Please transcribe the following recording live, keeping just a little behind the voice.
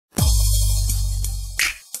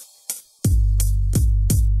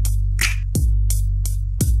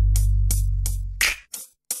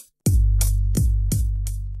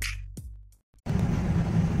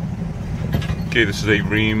Okay, this is a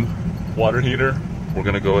Rheem water heater. We're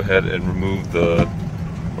gonna go ahead and remove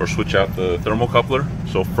or switch out the thermocoupler.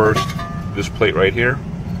 So first, this plate right here,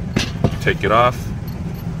 take it off.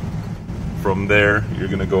 From there, you're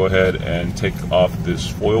gonna go ahead and take off this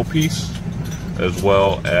foil piece, as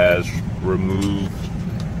well as remove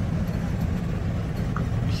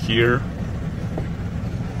here,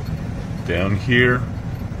 down here,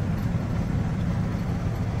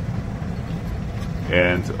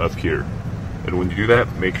 and up here. And when you do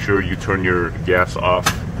that, make sure you turn your gas off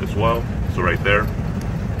as well. So right there,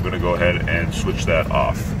 I'm gonna go ahead and switch that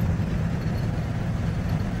off.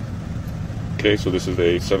 Okay, so this is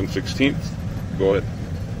a 7/16.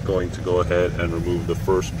 Going to go ahead and remove the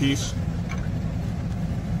first piece.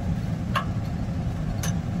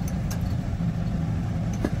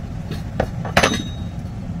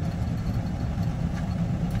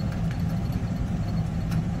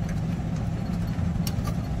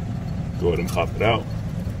 Go ahead and pop it out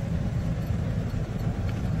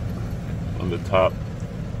on the top,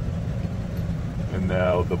 and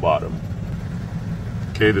now the bottom.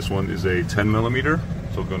 Okay, this one is a 10 millimeter,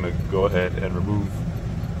 so we're going to go ahead and remove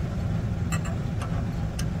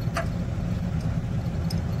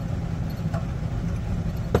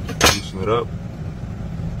loosen it up.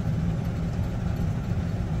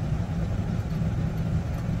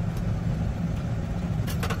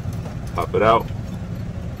 Pop it out.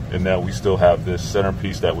 And now we still have this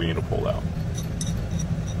centerpiece that we need to pull out.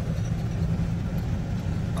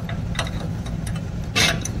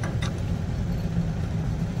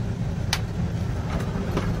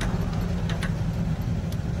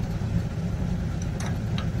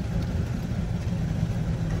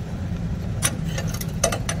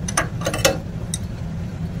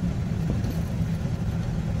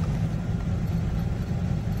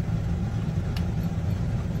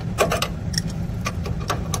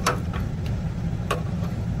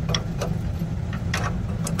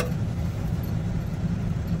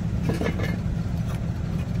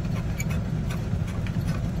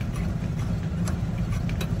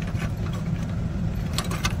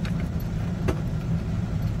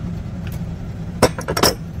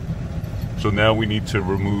 So now we need to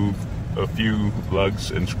remove a few lugs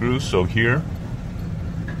and screws. So here,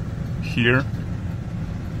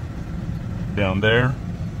 down there,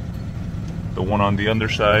 the one on the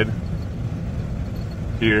underside,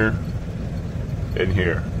 here, and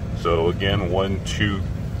here. So again, 1, 2,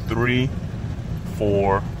 3,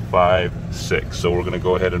 4, 5, 6. So we're gonna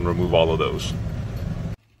go ahead and remove all of those.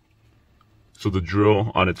 So the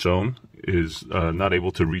drill on its own is not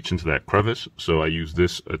able to reach into that crevice, so I use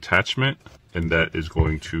this attachment, and that is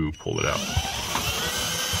going to pull it out.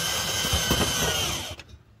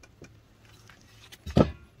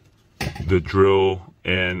 The drill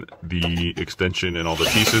and the extension and all the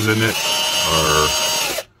pieces in it are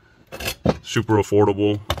super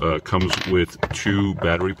affordable. Comes with 2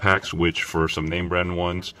 battery packs, which for some name brand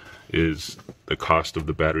ones is the cost of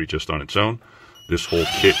the battery just on its own. This whole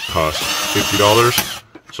kit costs $50.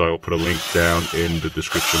 So I will put a link down in the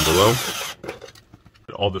description below.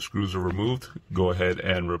 All the screws are removed. Go ahead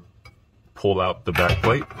and pull out the back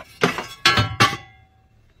plate.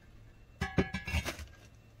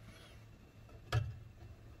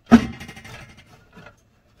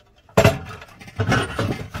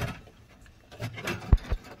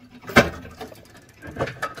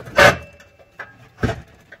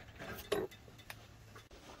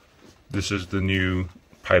 This is the new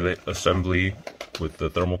pilot assembly with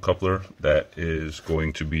the thermocoupler that is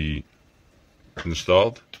going to be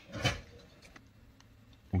installed.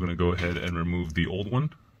 We're going to go ahead and remove the old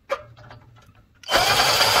one.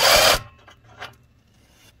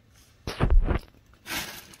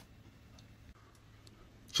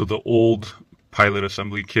 So the old pilot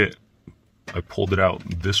assembly kit, I pulled it out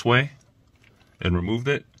this way and removed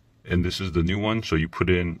it, and this is the new one. So you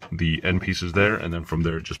put in the end pieces there, and then from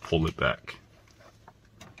there just pull it back.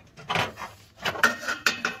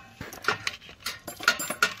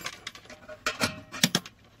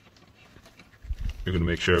 You're going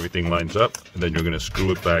to make sure everything lines up, and then you're going to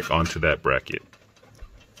screw it back onto that bracket.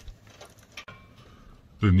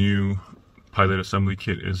 The new pilot assembly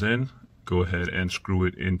kit is in. Go ahead and screw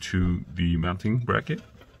it into the mounting bracket.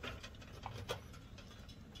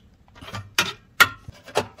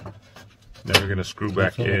 Now you're going to screw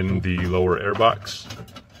back in the lower air box.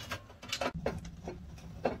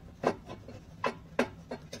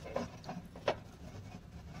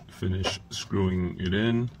 Finish screwing it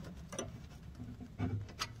in.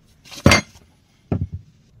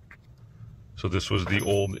 So this was the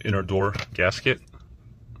old inner door gasket.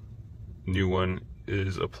 New one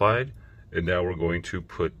is applied, and now we're going to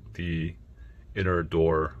put the inner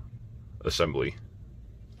door assembly.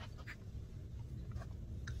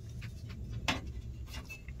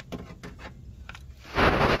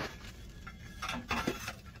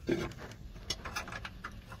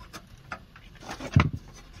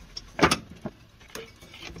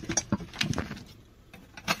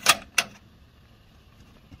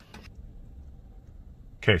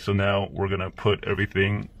 Okay, so now we're gonna put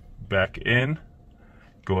everything back in.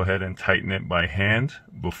 Go ahead and tighten it by hand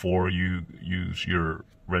before you use your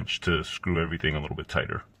wrench to screw everything a little bit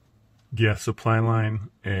tighter. Gas supply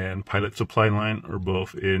line and pilot supply line are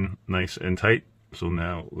both in nice and tight. So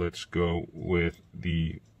now let's go with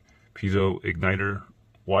the piezo igniter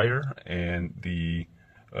wire and the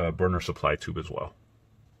burner supply tube as well.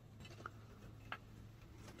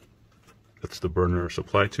 That's the burner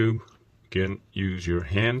supply tube. Again, use your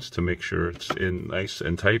hands to make sure it's in nice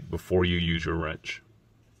and tight before you use your wrench.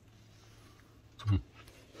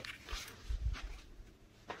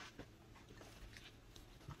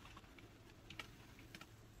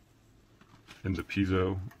 And the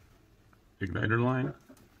piezo igniter line.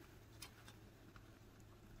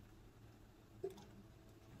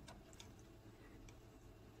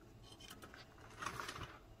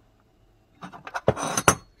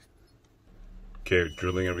 Okay,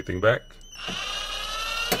 drilling everything back.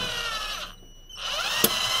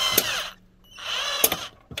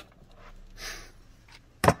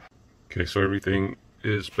 Okay, so everything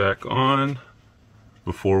is back on.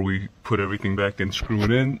 Before we put everything back and screw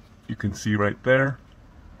it in, you can see right there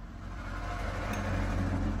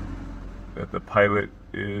that the pilot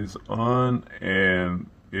is on and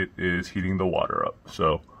it is heating the water up.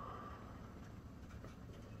 So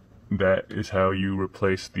that is how you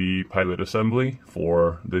replace the pilot assembly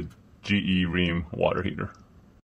for the GE Rheem water heater.